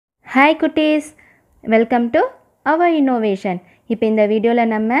Hi குட்டீஸ், welcome to our innovation. இப்போ இந்த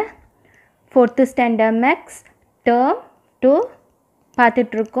வீடியோவில் நம்ம 4th ஸ்டாண்டர்ட் மேக்ஸ் டேர்ம் 2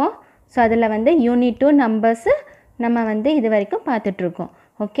 பார்த்துட்ருக்கோம். ஸோ அதில் வந்து யூனிட் 2 நம்பர்ஸு நம்ம இது வரைக்கும் பார்த்துட்ருக்கோம்.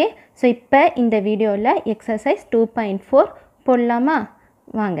 ஓகே, ஸோ இப்போ இந்த வீடியோவில் எக்ஸசைஸ் 2.4 போடலாமா?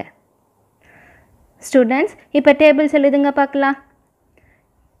 வாங்க ஸ்டூடெண்ட்ஸ், இப்போ டேபிள்ஸ் எழுதுங்க பார்க்கலாம்.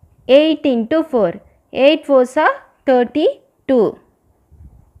 8 into 4, 8 4s are 32.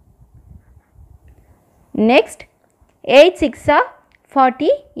 Next, 8 6 are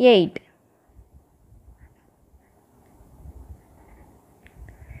 48.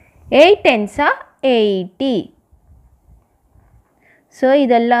 8 10s are 80. So,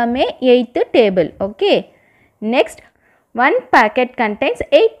 இதெல்லாமே 8th table. Okay. Next, one packet contains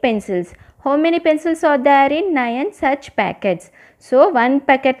 8 pencils. How many pencils are there in 9 such packets? So, one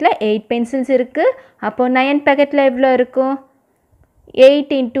packetல 8 pencils இருக்கு. அப்போ 9 packetல எவ்வளோ இருக்கும்?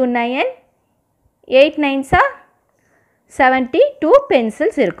 8 into 9, 8 9s are 72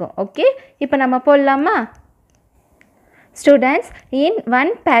 pencils இருக்கும். Okay, இப்போ நம்ம போடலாமா? Students, in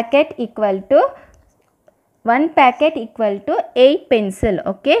one packet equal to 8 pencil.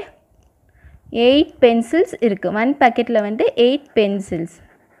 Okay, 8 pencils இருக்கு. one packetல 8 pencils.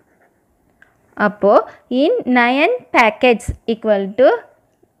 அப்போ in 9 packets equal to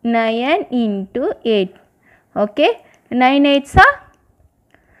 9 into 8. Okay, 9 8s are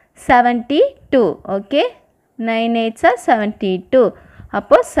 72. Okay, 9 8s are 72.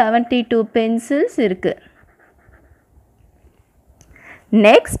 அப்போ 72 pencils இருக்கு.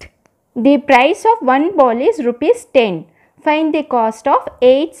 Next, the price of one ball is ₹10. Find the cost of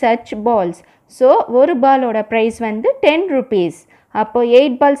 8 such balls. So, ஒரு பாலோட price 10 rupees. அப்போ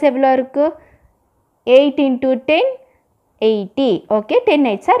 8 balls எவ்வளோ இருக்கு? 8 into 10, 80. Okay, 10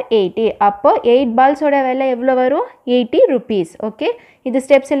 8s are 80. அப்போ 8 balls ஓட விலை எவ்வளோ வரும்? 80 rupees. Okay, இது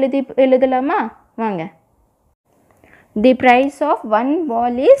ஸ்டெப்ஸ் எழுதலாமா? வாங்க. The price of one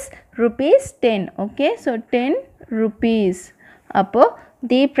ball is ₹10. Okay, so 10 rupees. அப்போ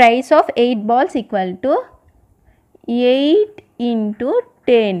the price of 8 balls equal to 8 into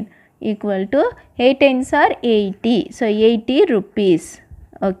 10 equal to 8 10s are 80. So 80 rupees.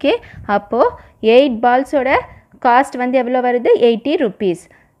 Okay, அப்போ 8 balls ஓட காஸ்ட் எவ்வளோ வருது? 80 rupees.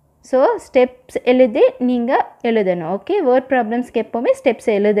 ஸோ ஸ்டெப்ஸ் எழுதி நீங்கள் எழுதணும். ஓகே, வேர்ட் ப்ராப்ளம்ஸ்க்கு எப்போவுமே ஸ்டெப்ஸ்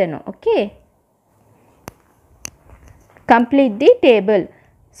எழுதணும். ஓகே, கம்ப்ளீட் தி டேபிள்.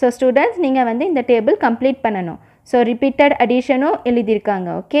 ஸோ ஸ்டூடெண்ட்ஸ், நீங்கள் இந்த டேபிள் கம்ப்ளீட் பண்ணணும். ஸோ ரிப்பீட்டட் அடிஷனும் எழுதியிருக்காங்க.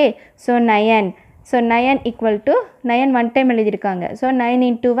 Okay, so 9. So 9 equal to 9 1 time எழுதியிருக்காங்க. So 9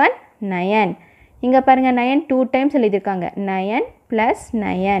 into 1 9. இங்கே பாருங்கள், 9 2 டைம்ஸ் எழுதியிருக்காங்க. 9 +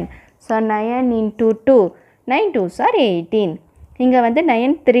 9. So 9 into 2, 9 2s are 18. இங்கே 9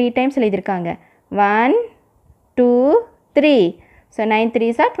 3 டைம்ஸ் எழுதியிருக்காங்க. 1 2 3. So 9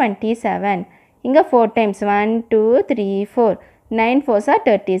 3s are 27. இங்கே 4 டைம்ஸ் 1 2 3 4. 9 4s are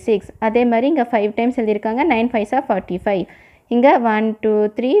 36. அதே மாதிரி இங்கே 5 டைம்ஸ் எழுதியிருக்காங்க. 9 5s are 45. இங்கே 1 2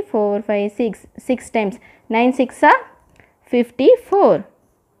 3 4 5 6 6 டைம்ஸ். 9 6s are 54.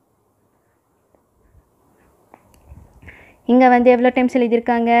 இங்கே எவ்வளோ டைம்ஸ்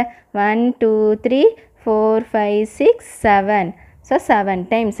எழுதியிருக்காங்க? 1 2 3 4 5 6 7. So 7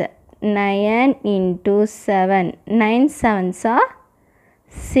 times. 9 into 7. 9 7s are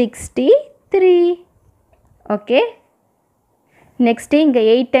 63. Okay, next இங்கே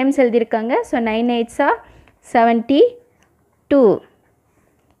 8 டைம்ஸ் எழுதியிருக்காங்க. So 9 8s are 72.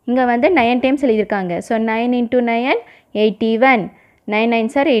 இங்கே 9 டைம்ஸ் எழுதியிருக்காங்க. So 9 into 9 81. 9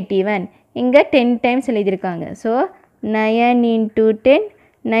 9s are 81. இங்கே 10 டைம்ஸ் எழுதியிருக்காங்க. So 9 into 10,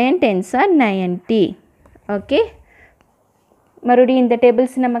 9 10s are 90. Okay, மறுபடியும் இந்த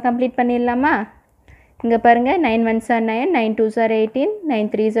டேபிள்ஸ் நம்ம கம்ப்ளீட் பண்ணிடலாமா? இங்கே பாருங்கள், 9 1s are 9, 9 2s are 18, 9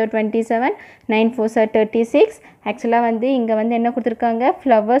 3s are 27, 9 4s are 36. ஆக்சுவலாக இங்கே என்ன கொடுத்துருக்காங்க?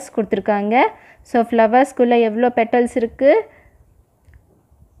 ஃப்ளவர்ஸ் கொடுத்துருக்காங்க. ஸோ ஃப்ளவர்ஸ்குள்ளே எவ்வளோ பெட்டல்ஸ் இருக்குது?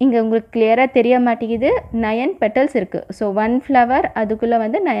 இங்கே உங்களுக்கு கிளியராக தெரிய மாட்டேங்குது. 9 பெட்டல்ஸ் இருக்குது. ஸோ 1 ஃப்ளவர், அதுக்குள்ளே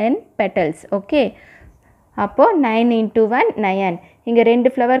 9 பெட்டல்ஸ். ஓகே, அப்போது 9 into 1 9. இங்கே 2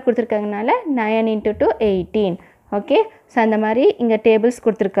 ஃப்ளவர் கொடுத்துருக்கங்கனால 9 into 2 18. ஓகே, ஸோ அந்த மாதிரி இங்கே டேபிள்ஸ்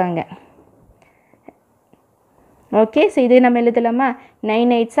கொடுத்துருக்காங்க. ஓகே, ஸோ இது நம்ம எழுதலாமா?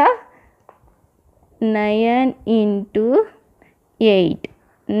 9 8s are 9 into 8.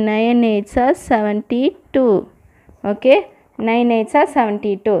 9 8s are 72. Okay, 9 8s are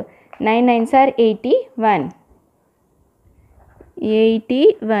 72. 9 9s are 81.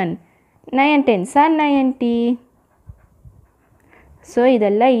 81. 9 10s are 90. So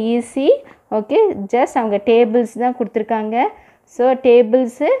இதெல்லாம் ஈஸி. ஓகே, ஜஸ்ட் அவங்க டேபிள்ஸ் தான் கொடுத்துருக்காங்க. So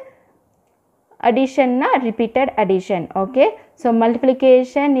tables addition na repeated addition. Okay, So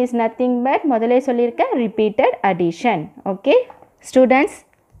multiplication is nothing but முதலே சொல்லியிருக்கேன் repeated addition. Okay students,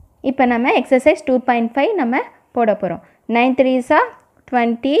 இப்போ நம்ம exercise 2.5 நம்ம போட போகிறோம். 9 3s are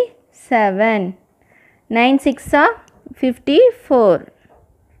 27, 9 6s are 54,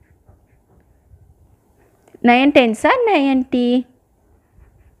 9 10s are 90.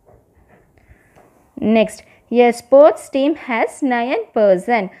 Next, a sports team has 9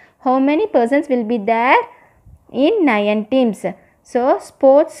 persons. How many persons will be there in 9 teams? So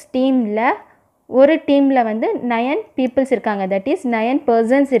sports team la ஒரு டீமில் வந்து 9 பீப்புள்ஸ் இருக்காங்க, தட் இஸ் 9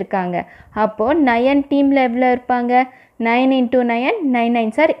 பர்சன்ஸ் இருக்காங்க. அப்போது 9 டீமில் எவ்வளோ இருப்பாங்க? 9 into 9, 9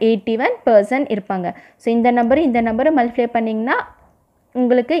 9s are 81 பர்சன் இருப்பாங்க. ஸோ இந்த நம்பரை மல்டிப்ளை பண்ணிங்கன்னா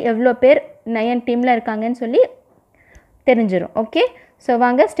உங்களுக்கு எவ்வளோ பேர் 9 டீமில் இருக்காங்கன்னு சொல்லி தெரிஞ்சிடும். ஓகே, ஸோ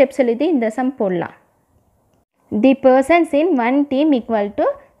வாங்க ஸ்டெப்ஸ் எழுதி இந்த சம் போடலாம். தி persons in 1 team equal to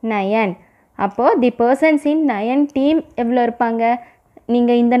 9. அப்போது தி பர்சன்ஸ் இன் 9 டீம் எவ்வளோ இருப்பாங்க?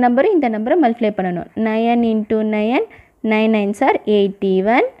 நீங்கள் இந்த நம்பரை மல்டிப்ளை பண்ணணும். 9 into 9, 9 9s are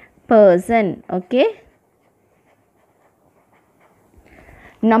 81 person. Okay,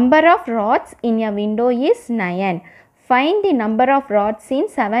 number of rods in a window is 9. Find the number of rods in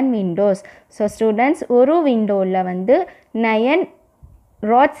 7 windows. So students, ஒரு விண்டோவில் வந்து 9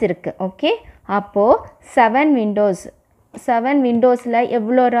 rods இருக்குது. ஓகே, அப்போது 7 விண்டோஸில்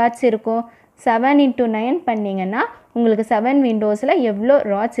எவ்வளோ ராட்ஸ் இருக்கும்? 7 into 9 பண்ணிங்கன்னா உங்களுக்கு 7 விண்டோஸில் எவ்வளோ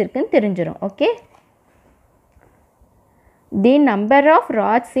ராட்ஸ் இருக்குன்னு தெரிஞ்சிடும். Okay, the number of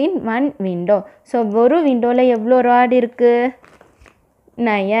rods in 1 window. So ஒரு விண்டோவில் எவ்வளோ ராட் இருக்குது?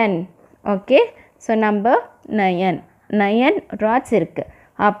 9. ஓகே, ஸோ நம்பர் 9 ராட்ஸ் இருக்குது.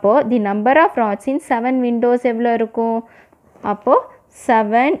 அப்போது the number of rods in 7 Windows எவ்வளோ இருக்கும்? அப்போது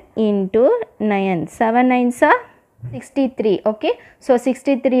 7 into 9, 7 9s are 63. Okay, so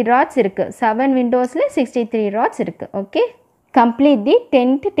 63 rods இருக்குது. 7 விண்டோஸில் 63 ராட்ஸ் இருக்குது. Okay, complete the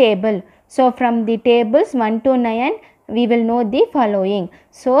 10th table. So from the tables 1 to 9 we will know the following.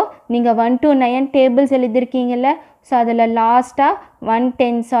 So நீங்கள் 1 to 9 tables எழுதிருக்கீங்கல்ல, so அதில் லாஸ்ட்டாக 1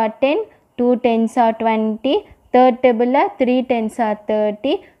 10s are 10, 2 10s are 20, third டேபிளில் 3 10s are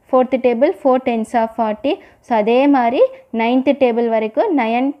 30, fourth table 4 10s are 40. So அதே மாதிரி 9th table வரைக்கும்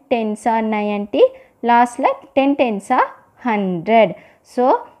 9 10s are 90, லாஸ்ட்டில் 10 10s are 100. So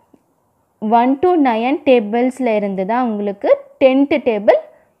 1 to 9 டேபிள்ஸில் இருந்து தான் உங்களுக்கு 10th டேபிள்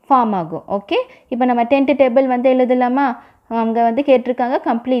ஃபார்ம் ஆகும். ஓகே, இப்போ நம்ம 10th டேபிள் வந்து எழுதலாமா? அவங்க வந்து கேட்டிருக்காங்க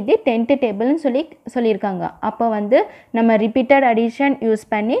கம்ப்ளீட் தி 10th டேபிள்னு சொல்லியிருக்காங்க. அப்போ வந்து நம்ம ரிப்பீட்டட் அடிஷன் யூஸ்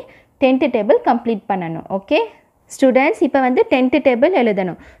பண்ணி 10th டேபிள் கம்ப்ளீட் பண்ணணும். ஓகே ஸ்டூடெண்ட்ஸ், இப்போ வந்து 10th டேபிள்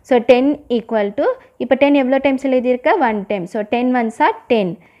எழுதணும். ஸோ 10 ஈக்குவல் டு, இப்போ 10 எவ்வளோ டைம்ஸ் எழுதியிருக்க? 1 டைம். So 10 1s are 10.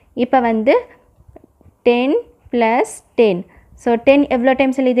 இப்போ வந்து 10 plus 10. ஸோ 10 எவ்வளோ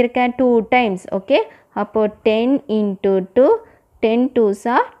டைம்ஸ் எழுதியிருக்கேன்? 2 டைம்ஸ். ஓகே, அப்போது 10 into 2, 10 2s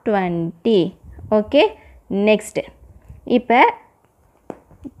are 20. Okay, next இப்போ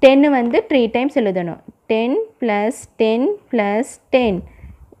 10 வந்து 3 டைம்ஸ் எழுதணும். 10 plus 10 plus 10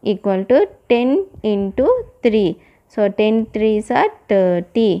 equal to 10 into 3. So 10 3s are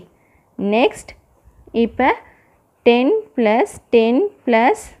 30. Next இப்போ 10 plus 10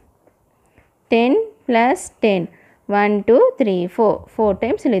 plus 10 plus 10, 1 2 3 4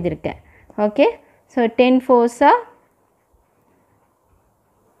 டைம்ஸ் எழுதியிருக்கேன். Okay, so 10 4s are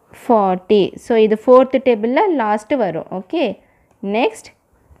 40. So இது 4th டேபிளில் லாஸ்ட்டு வரும். Okay, next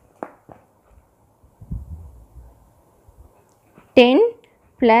 10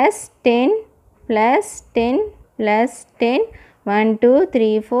 plus 10 plus 10 plus 10, 1 2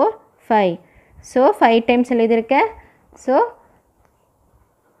 3 4 5. So 5 times எழுதியிருக்கேன். So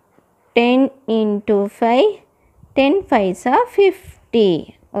 10 into 5, 10 5s are 50.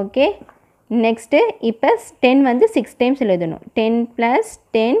 Okay, next இப்போ 10 வந்து 6 times எழுதணும். 10 plus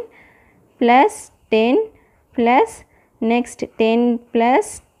 10 plus 10 plus next 10 plus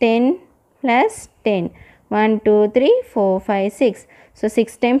 10 plus 10, 1 2 3 4 5 6. So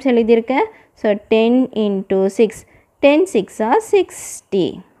 6 times எழுதியிருக்கேன். So 10 into 6, 10 6 are 60.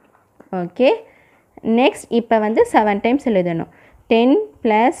 Okay, next இப்போ வந்து 7 டைம்ஸ் எழுதணும். 10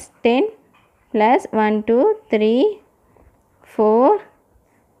 plus 10 plus 1 2 3 4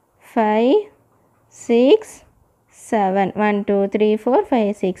 5 6 7, 1 2 3 4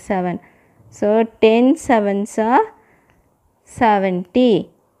 5 6 7. So 10 7s are 70.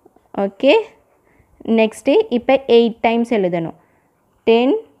 Okay, next இப்போ 8 times எழுதணும். 10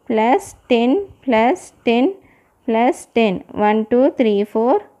 plus 10 plus 10 plus 10, 1 2 3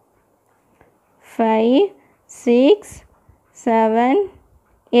 4 5 6 7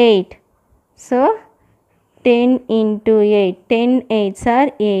 8. So 10 into 8, 10 8s are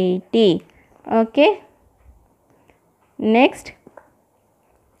 80. Okay, next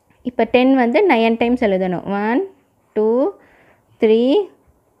இப்போ 10 வந்து 9 times எழுதணும். 1 2 3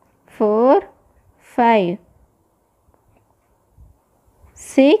 4 5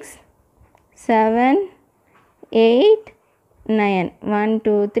 6 7 8 9. 1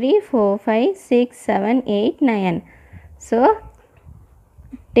 2 3 4 5 6 7 8 9. So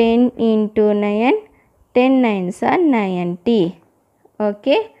 10 into 9, 10 9s are 90.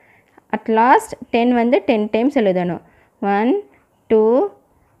 Okay, at last 10 வந்து 10 times எழுதணும். 1 2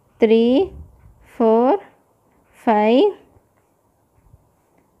 3 4 5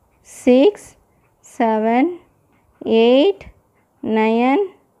 6 7 8 9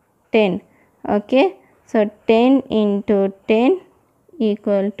 10. Okay, so 10 into 10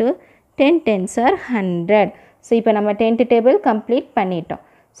 equal to 10 tens are 100. So இப்போ நம்ம 10th table complete பண்ணிட்டோம்.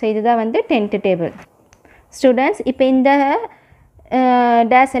 ஸோ இதுதான் வந்து 10th table. ஸ்டூடெண்ட்ஸ் இப்போ இந்த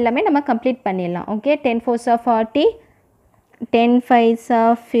டேஸ் எல்லாமே நம்ம கம்ப்ளீட் பண்ணிடலாம். Okay, 10 4s are 40, 10 5s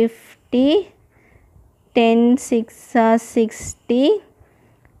are 50, 10 6s are 60,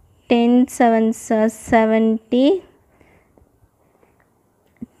 10 7s are 70,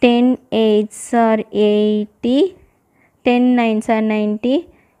 10 8s are 80, 10 9s are 90,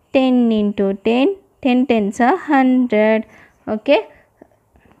 10 into 10, 10 10s are 100. Okay,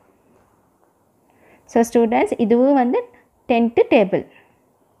 so students இதுவும் வந்து 10th table.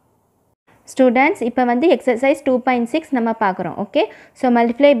 Students இப்போ வந்து exercise 2.6 நம்ம பார்க்குறோம். Okay, so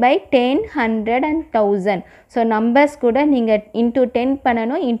multiply by 10 100 and 1000. So numbers கூட நீங்கள் into 10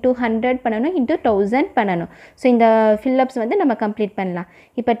 பண்ணணும், into 100 பண்ணணும், into 1000 பண்ணணும். ஸோ இந்த ஃபில்லப்ஸ் வந்து நம்ம கம்ப்ளீட் பண்ணலாம்.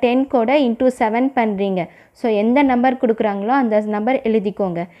 இப்போ 10 கூட into 7 பண்ணுறீங்க. ஸோ எந்த நம்பர் கொடுக்குறாங்களோ அந்த நம்பர்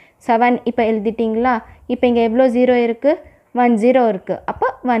எழுதிக்கோங்க. 7 இப்போ எழுதிட்டிங்களா? இப்போ இங்கே எவ்வளோ 0 இருக்குது? 1 0 இருக்குது. அப்போ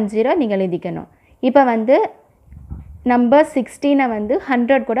 1 0 நீங்கள் எழுதிக்கணும். இப்போ வந்து நம்பர் 16 வந்து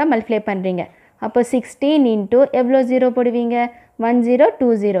 100 கூட மல்டிப்ளை பண்ணுறீங்க. அப்போ 16 இன்ட்டு எவ்வளோ 0 போடுவீங்க? 1 0 2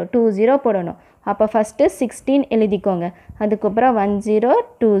 0 2 0 போடணும். அப்போ ஃபஸ்ட்டு 16 எழுதிக்கோங்க. அதுக்கப்புறம் 1 0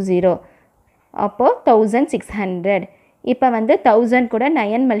 2 0, அப்போது 1600. இப்போ வந்து 1000 கூட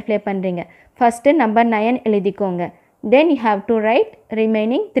 9 மல்டிப்ளை பண்ணுறீங்க. ஃபஸ்ட்டு நம்பர் 9 எழுதிக்கோங்க. Then you have to right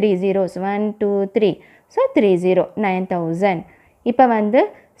remaining 3 zeros 1 2 3. So 3 0 9000. இப்போ வந்து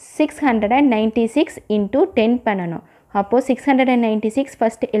 696 into 10 பண்ணணும். அப்போது 696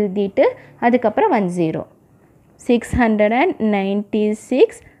 ஃபஸ்ட்டு எழுதிட்டு அதுக்கப்புறம் 1 0.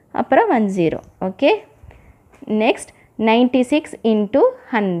 696 அப்புறம் 1 0. Okay, next 96 into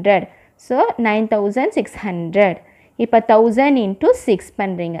 100. ஸோ 9600. இப்போ 1000 into 6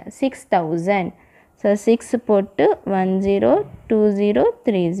 பண்ணுறீங்க. 6000. ஸோ 6 போட்டு 1 0 2 0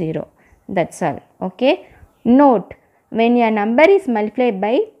 3 0. That's all. Okay, note, when your number is multiplied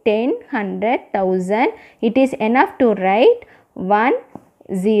by 10, 100, 1000, it is enough to write 1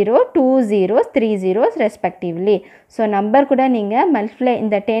 0 2 zeros 3 zeros respectively. So number கூட நீங்கள் மல்டிப்ளை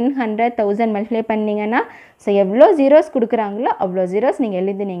இந்த 10 100 1000 மல்டிப்ளை பண்ணிங்கன்னா ஸோ எவ்வளோ ஜீரோஸ் கொடுக்குறாங்களோ அவ்வளோ ஜீரோஸ் நீங்கள்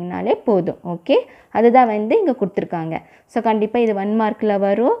எழுதினீங்கனாலே போதும். ஓகே, அதுதான் வந்து இங்கே கொடுத்துருக்காங்க. ஸோ கண்டிப்பாக இது 1 மார்க்கில்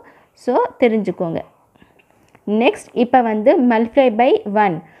வரும். ஸோ தெரிஞ்சுக்கோங்க. நெக்ஸ்ட் இப்போ வந்து மல்டிப்ளை பை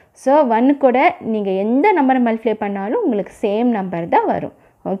 1. ஸோ 1 கூட நீங்கள் எந்த நம்பரை மல்டிப்ளை பண்ணாலும் உங்களுக்கு சேம் நம்பர் தான் வரும்.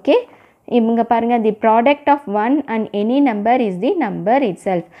 ஓகே, இவங்க பாருங்கள், the product of 1 and any number is the number it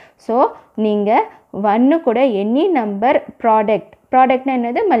self. So நீங்கள் 1 கூட எனி நம்பர் ப்ராடக்ட்னா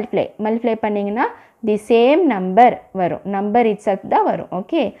என்னது? மல்டிப்ளை பண்ணிங்கன்னா தி சேம் நம்பர் வரும். நம்பர் இட் செல்ஃப் தான் வரும்.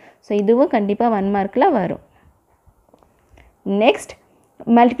 ஓகே, ஸோ இதுவும் கண்டிப்பாக 1 மார்க்கில் வரும். Next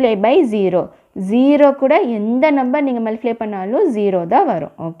multiply by 0. 0 கூட எந்த நம்பர் நீங்கள் மல்டிப்ளை பண்ணாலும் 0 தான்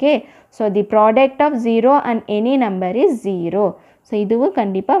வரும். Okay, so the product of 0 and any number is 0. So இதுவும்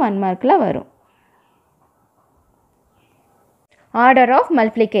கண்டிப்பாக 1 மார்க்கில் வரும். Order of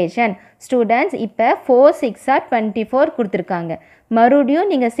multiplication. ஸ்டூடெண்ட்ஸ் இப்போ 4 6 are 24 கொடுத்துருக்காங்க. மறுபடியும்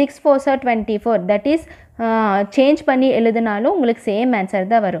நீங்கள் 6 4s are 24, that is change பண்ணி எழுதினாலும் உங்களுக்கு சேம் ஆன்சர்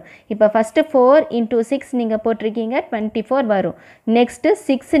தான் வரும். இப்போ ஃபஸ்ட்டு 4 into 6 நீங்கள் போட்டிருக்கீங்க, 24 வரும். நெக்ஸ்ட்டு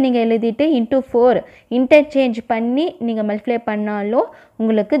 6 நீங்கள் எழுதிட்டு into 4 இன்டர்சேஞ்ச் பண்ணி நீங்கள் மல்டிப்ளை பண்ணாலும்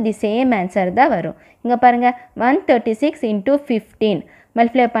உங்களுக்கு தி சேம் ஆன்சர் தான் வரும். இங்கே பாருங்கள், 136 into 15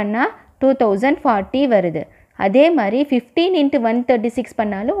 மல்டிப்ளை பண்ணால் 2040 வருது. அதே மாதிரி 15 into 136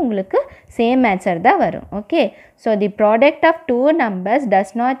 பண்ணாலும் உங்களுக்கு சேம் ஆன்சர் தான் வரும். Okay, so the product of 2 numbers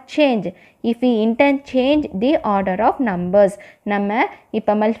does not change if we interchange the order of numbers. நம்ம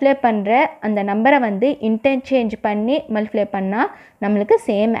இப்போ மல்டிப்ளை பண்ணுற அந்த நம்பரை வந்து இன்டர்சேஞ்ச் பண்ணி மல்டிப்ளை பண்ணால் நம்மளுக்கு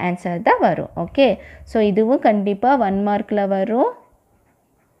சேம் ஆன்சர் தான் வரும். ஓகே, ஸோ இதுவும் கண்டிப்பாக 1 மார்க்கில் வரும்.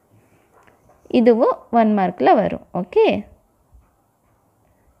 இதுவும் 1 மார்க்கில் வரும். Okay,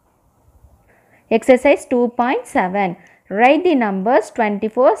 exercise 2.7. Write the numbers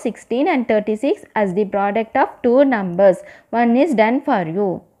 24, 16 and 36 as the product of 2 numbers. One is done for you.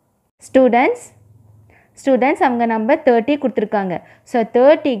 Students அவங்க நம்பர் 30 கொடுத்துருக்காங்க. ஸோ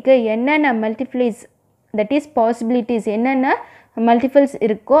 30க்கு என்னென்ன மல்டிப்ளிஸ் தட் இஸ் பாசிபிலிட்டிஸ் என்னென்ன மல்டிபிள்ஸ்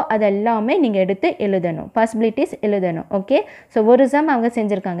இருக்கோ அதெல்லாமே நீங்கள் எடுத்து எழுதணும், பாசிபிலிட்டிஸ் எழுதணும். ஓகே, ஸோ ஒரு சம் அவங்க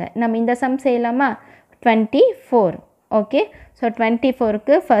செஞ்சுருக்காங்க. நம்ம இந்த சம் செய்யலாமா? 24. Okay, so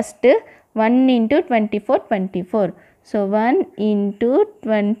 24க்கு first 1 into 24 24. So 1 into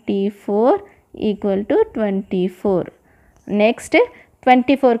 24 equal to 24. Next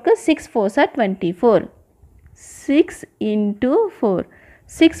 24க்கு 6 4s are 24. 6 into 4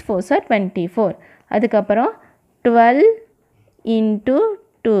 6 4s are 24. அதுக்கப்புறம் 12 into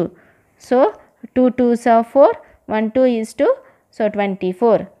 2. So 2 2s are 4, 1 2 is 2, so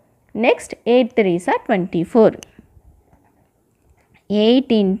 24. Next 8 3s are 24.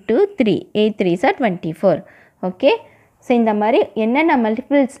 8 into 3, 8 3s are 24. Okay, so இந்த மாதிரி என்னென்ன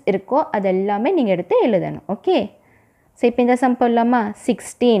மல்டிபிள்ஸ் இருக்கோ அதெல்லாமே நீங்கள் எடுத்து எழுதணும். ஓகே, ஸோ இப்போ இந்த சம் போடலாமா?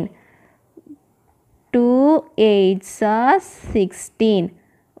 16. 2 8s are 16.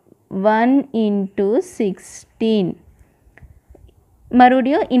 1 into 16.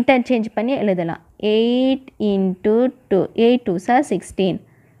 மறுபடியும் இன்டர்சேஞ்ச் பண்ணி எழுதலாம். 8 into 2, 8 2s are 16.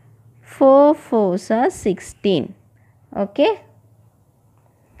 4 4s are 16. Okay,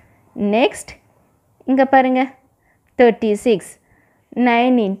 next இங்கே பாருங்கள் 36.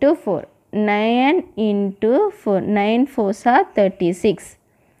 9 into 4, 9 into 4, 9 4s are 36.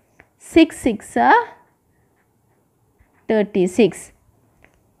 6 6 are 36.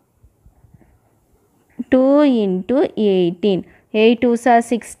 2 into 18. 8 2s are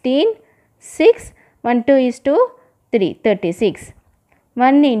 16. 6 1 2 is 2, 3 36.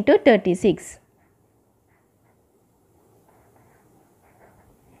 1 into 36.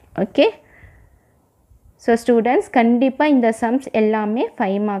 Okay, so students கண்டிப்பாக இந்த சம்ஸ் எல்லாமே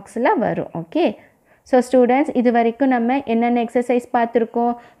 5 மார்க்ஸில் வரும். ஓகே, ஸோ ஸ்டூடெண்ட்ஸ் இது வரைக்கும் நம்ம என்னென்ன எக்ஸசைஸ்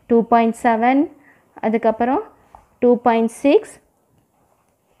பார்த்துருக்கோம்? 2.7, அதுக்கப்புறம் 2.6,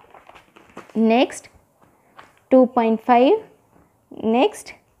 நெக்ஸ்ட் 2.5,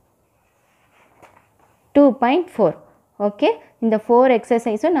 நெக்ஸ்ட் 2.4. ஓகே, இந்த 4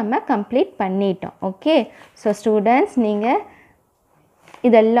 எக்ஸசைஸும் நம்ம கம்ப்ளீட் பண்ணிட்டோம். ஓகே, ஸோ ஸ்டூடெண்ட்ஸ் நீங்கள்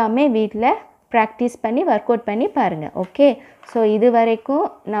இதெல்லாமே வீட்டில் ப்ராக்டிஸ் பண்ணி ஒர்க் அவுட் பண்ணி பாருங்கள். ஓகே, ஸோ இது வரைக்கும்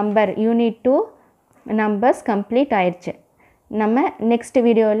நம்பர் யூனிட் 2 நம்பர்ஸ் கம்ப்ளீட் ஆயிடுச்சு. நம்ம நெக்ஸ்ட்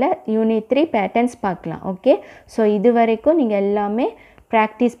வீடியோவில் யூனிட் 3 பேட்டர்ன்ஸ் பார்க்கலாம். ஓகே, ஸோ இது வரைக்கும் நீங்கள் எல்லாமே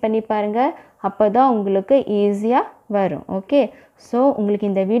ப்ராக்டிஸ் பண்ணி பாருங்கள், அப்போ தான் உங்களுக்கு ஈஸியாக வரும். ஓகே, ஸோ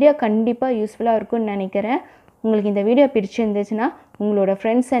உங்களுக்கு இந்த வீடியோ கண்டிப்பாக யூஸ்ஃபுல்லாக இருக்கும்னு நினைக்கிறேன். உங்களுக்கு இந்த வீடியோ பிடிச்சிருந்துச்சுன்னா உங்களோட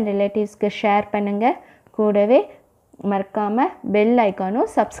ஃப்ரெண்ட்ஸ் அண்ட் ரிலேட்டிவ்ஸ்க்கு ஷேர் பண்ணுங்கள். கூடவே மறக்காமல் பெல் ஐக்கானும்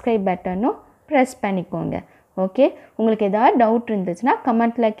சப்ஸ்கிரைப் பட்டனும் ப்ரெஸ் பண்ணிக்கோங்க. ஓகே, உங்களுக்கு ஏதாவது டவுட் இருந்துச்சுன்னா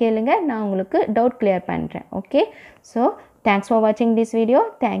கமெண்ட்டில் கேளுங்க, நான் உங்களுக்கு டவுட் கிளியர் பண்ணுறேன். ஓகே, ஸோ தேங்க்ஸ் ஃபார் வாட்சிங் this video.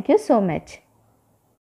 Thank you so much.